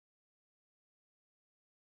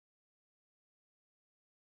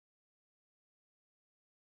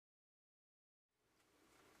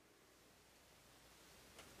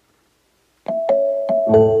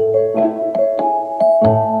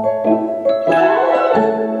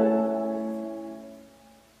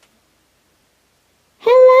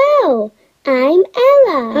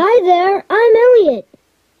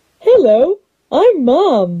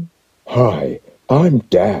I'm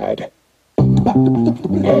Dad.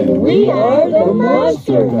 And we are the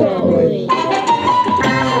Monster Family.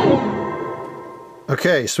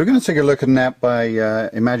 Okay, so we're going to take a look at an app by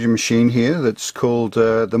Imagine Machine here that's called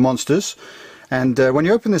The Monsters. And when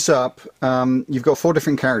you open this up, you've got 4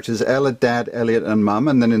 different characters: Ella, Dad, Elliot and Mum,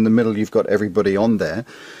 and then in the middle you've got everybody on there.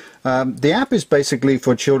 The app is basically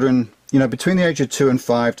for children, you know, between the age of 2 and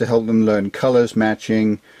 5 to help them learn colours,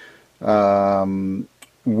 matching,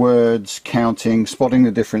 words, counting, spotting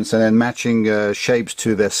the difference, and then matching shapes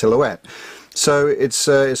to their silhouette. So it's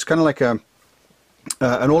kind of like an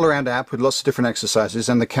all-around app with lots of different exercises,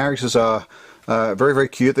 and the characters are very, very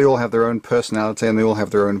cute. They all have their own personality and they all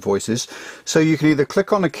have their own voices. So you can either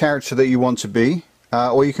click on a character that you want to be,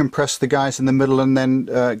 or you can press the guys in the middle and then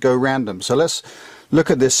go random. So let's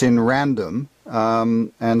look at this in random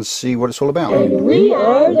and see what it's all about. And we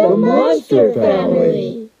are the Monster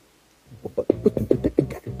Family.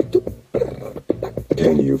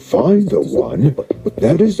 Can you find the one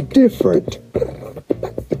that is different?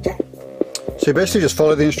 So you basically just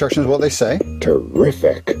follow the instructions, what they say.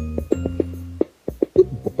 Terrific.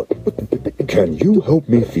 Can you help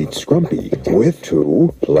me feed Scrumpy with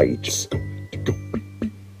 2 plates?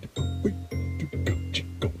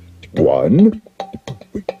 1,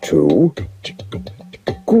 2.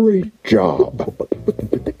 Great job.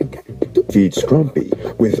 Feed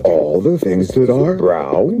Scrumpy with all the things that are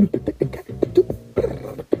brown.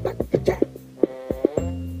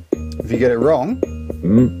 If you get it wrong,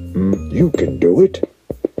 you can do it.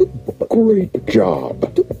 Great job.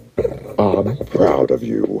 I'm proud of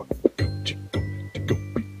you.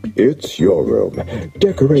 It's your room.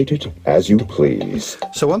 Decorate it as you please.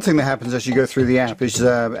 so one thing that happens as you go through the app is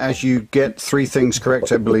as you get 3 things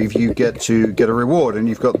correct, I believe, you get a reward, and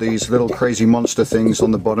you've got these little crazy monster things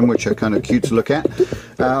on the bottom which are kind of cute to look at,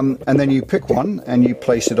 and then you pick one and you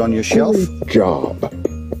place it on your shelf. Great job.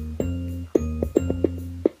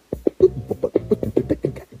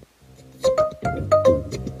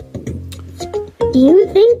 Do you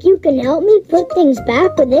think you can help me put things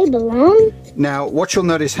back where they belong? Now, what you'll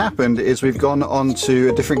notice happened is we've gone on to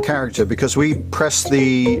a different character because we press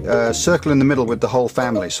the circle in the middle with the whole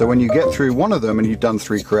family. So when you get through one of them and you've done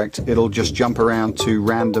 3 correct, it'll just jump around to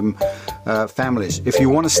random families. If you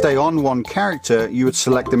want to stay on one character, you would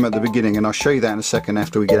select them at the beginning, and I'll show you that in a second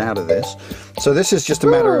after we get out of this. So this is just a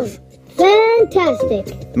matter of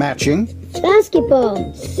Fantastic. matching.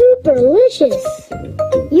 Basketball. Superlicious.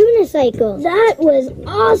 Unicycle. That was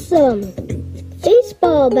awesome.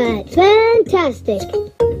 Baseball bat. Fantastic.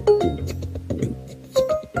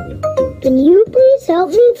 Can you please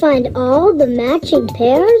help me find all the matching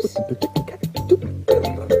pairs?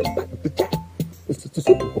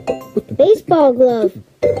 Baseball glove.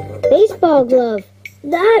 Baseball glove.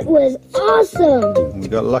 That was awesome. We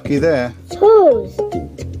got lucky there. Toes.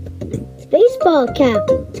 Baseball cap.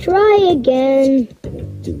 Try again.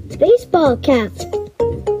 Baseball cap.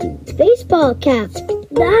 Baseball cap.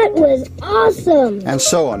 That was awesome. And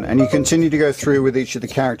so on. And you continue to go through with each of the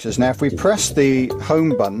characters. Now, if we press the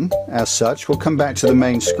home button, as such, we'll come back to the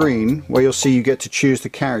main screen where you'll see you get to choose the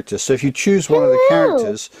character. So if you choose one of the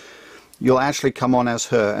characters, you'll actually come on as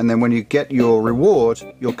her. And then when you get your reward,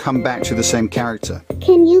 you'll come back to the same character.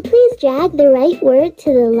 Can you please drag the right word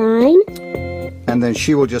to the line? And then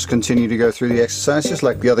she will just continue to go through the exercises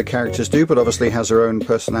like the other characters do, but obviously has her own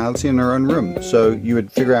personality and her own room. So you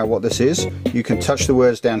would figure out what this is. You can touch the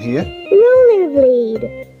words down here.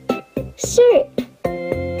 Rollerblade. Shirt.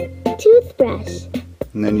 Toothbrush.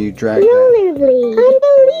 And then you drag that. Rollerblade.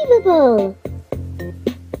 Unbelievable.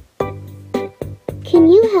 Can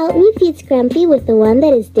you help me feed Scrumpy with the one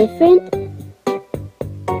that is different?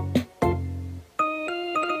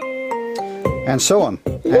 And so on.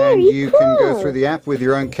 Very And you can go cool. through the app with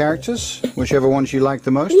your own characters, whichever ones you like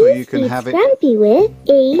the most, or you can have it Scrumpy with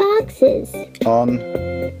 8 boxes. on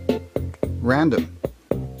random.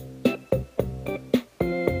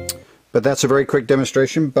 But that's a very quick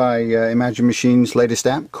demonstration by Imagine Machine's latest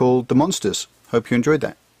app called The Monsters. Hope you enjoyed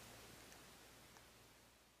that.